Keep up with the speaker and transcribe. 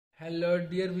Hello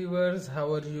dear viewers,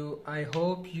 how are you? I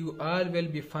hope you all will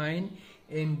be fine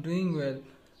and doing well.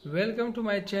 Welcome to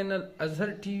my channel Azhar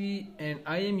TV and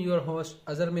I am your host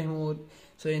Azhar Mahmood.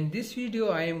 So in this video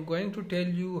I am going to tell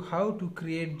you how to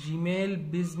create Gmail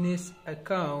business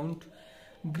account.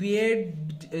 Create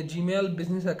a Gmail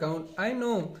business account. I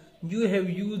know you have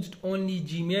used only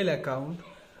Gmail account.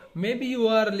 Maybe you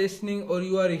are listening or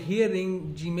you are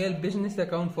hearing Gmail business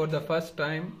account for the first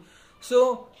time.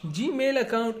 So Gmail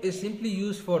account is simply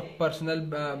used for personal.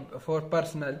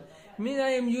 Mean I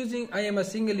am a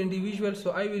single individual, so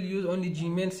I will use only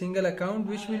Gmail single account,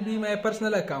 which will be my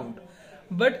personal account.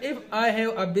 But if I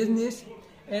have a business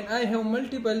and I have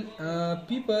multiple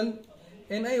people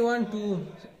and I want to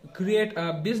create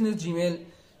a business Gmail,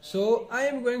 so I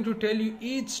am going to tell you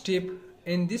each step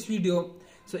in this video.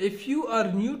 So if you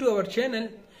are new to our channel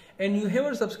and you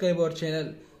haven't subscribed our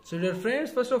channel, so dear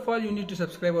friends, first of all you need to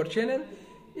subscribe our channel.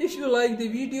 If you like the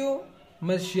video,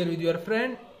 must share with your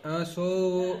friend.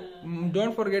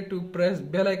 Don't forget to press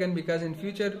bell icon, because in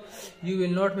future you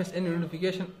will not miss any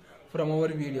notification from our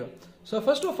video. So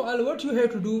first of all, what you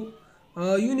have to do,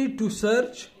 you need to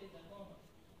search.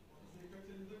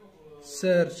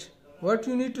 What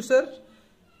you need to search?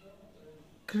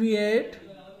 Create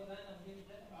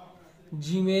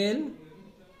Gmail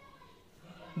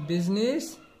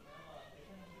business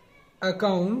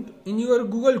account in your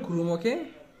Google Chrome. Okay,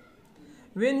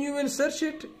 when you will search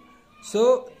it,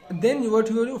 so then what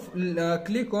you will do,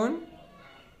 click on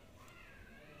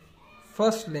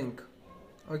first link.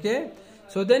 Okay,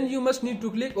 so then you must need to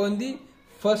click on the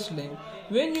first link.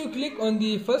 When you click on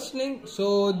the first link,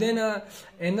 so then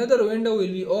another window will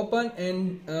be open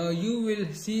and you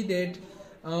will see that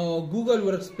Google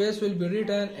Workspace will be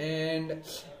written, and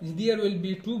there will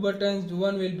be two buttons.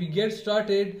 One will be get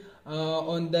started.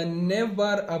 On the nav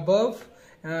bar above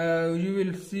you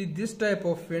will see this type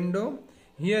of window.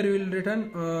 Here you will written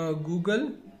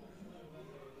Google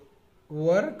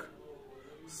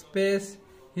Workspace.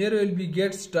 Here will be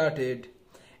get started,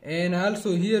 and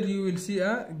also here you will see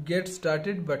a get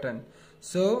started button.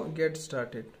 So get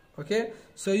started. Okay,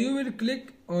 so you will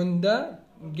click on the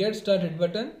get started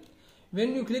button.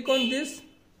 When you click on this,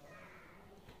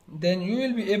 then you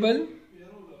will be able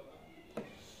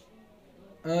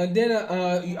then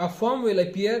a form will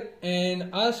appear and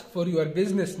ask for your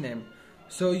business name.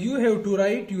 So you have to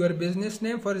write your business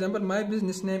name. For example, my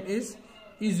business name is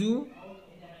Izu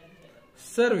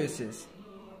Services.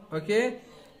 Okay,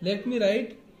 let me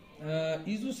write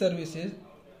Izu Services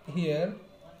here,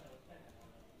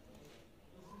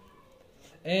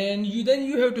 and then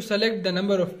you have to select the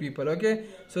number of people. Okay,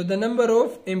 so the number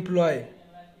of employees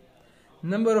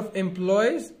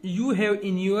you have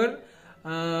in your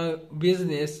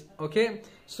business. Okay,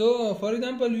 so for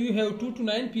example, you have 2 to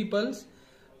 9 people.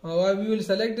 We will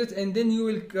select this, and then you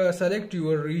will select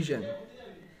your region.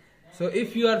 So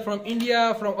if you are from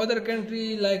India, from other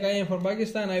country, like I am from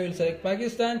Pakistan, I will select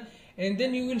Pakistan, and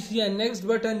then you will see a next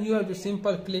button. You have to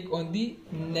simply click on the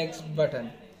next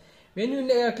button. When you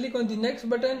click on the next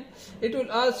button, it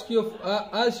will ask you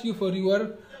for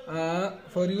your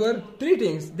 3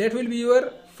 things. That will be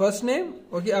your first name.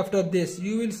 Okay, after this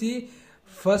you will see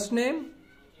first name,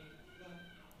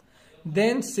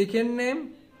 then second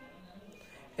name,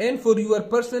 and for your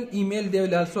personal email they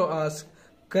will also ask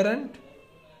current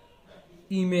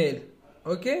email.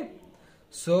 Okay,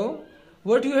 so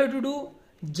what you have to do,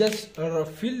 just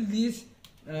fill these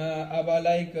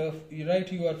you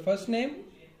write your first name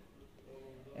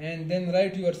and then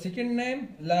write your second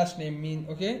name, last name mean,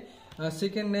 okay,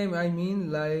 second name I mean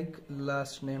like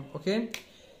last name. Okay,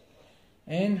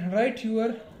 and write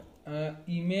your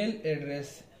email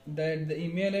address, that the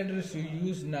email address you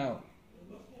use now.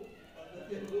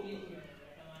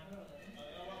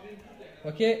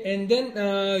 Okay, and then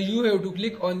you have to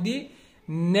click on the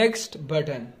next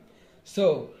button.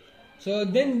 So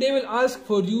then they will ask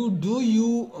for you,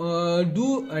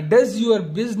 does your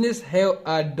business have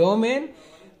a domain?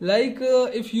 Like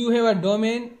if you have a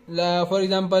domain, for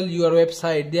example your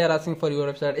website, they are asking for your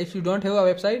website. If you don't have a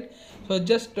website, so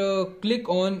just click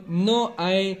on no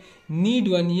I need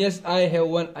one, yes I have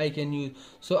one I can use.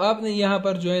 So आपने यहाँ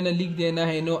पर जो है ना लिख देना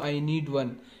है no I need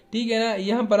one. ठीक है ना,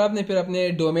 यहाँ पर आपने फिर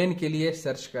अपने डोमेन के लिए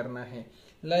सर्च करना है.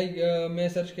 लाइक मैं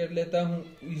सर्च कर लेता हूँ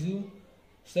Izu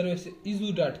Service,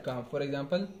 izu.com for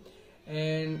example,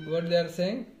 and what they are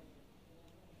saying,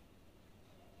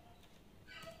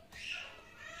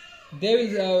 they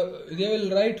will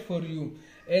write for you,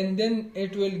 and then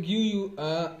it will give you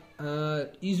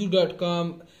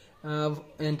izu.com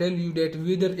and tell you that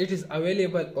whether it is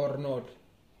available or not.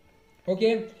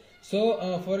 Okay,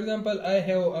 so for example I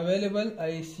have available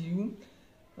ICU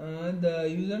The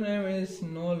username is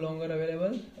no longer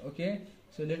available. Okay,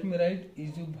 so let me write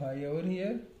Izu Bhai over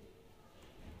here.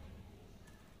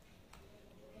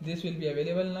 This will be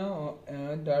available now.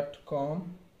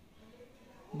 .com,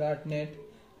 .net,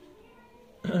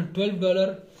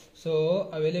 $12. So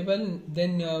available.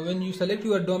 Then when you select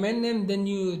your domain name, then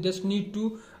you just need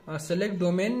to select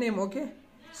domain name. Okay,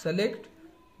 select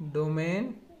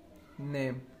domain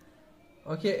name.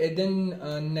 Okay, and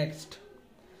then next.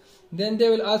 Then they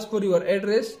will ask for your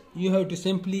address. You have to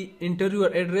simply enter your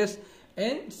address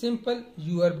and simple,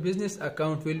 your business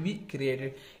account will be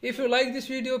created. If you like this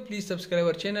video, please subscribe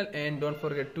our channel and don't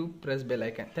forget to press bell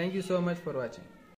icon. Thank you so much for watching.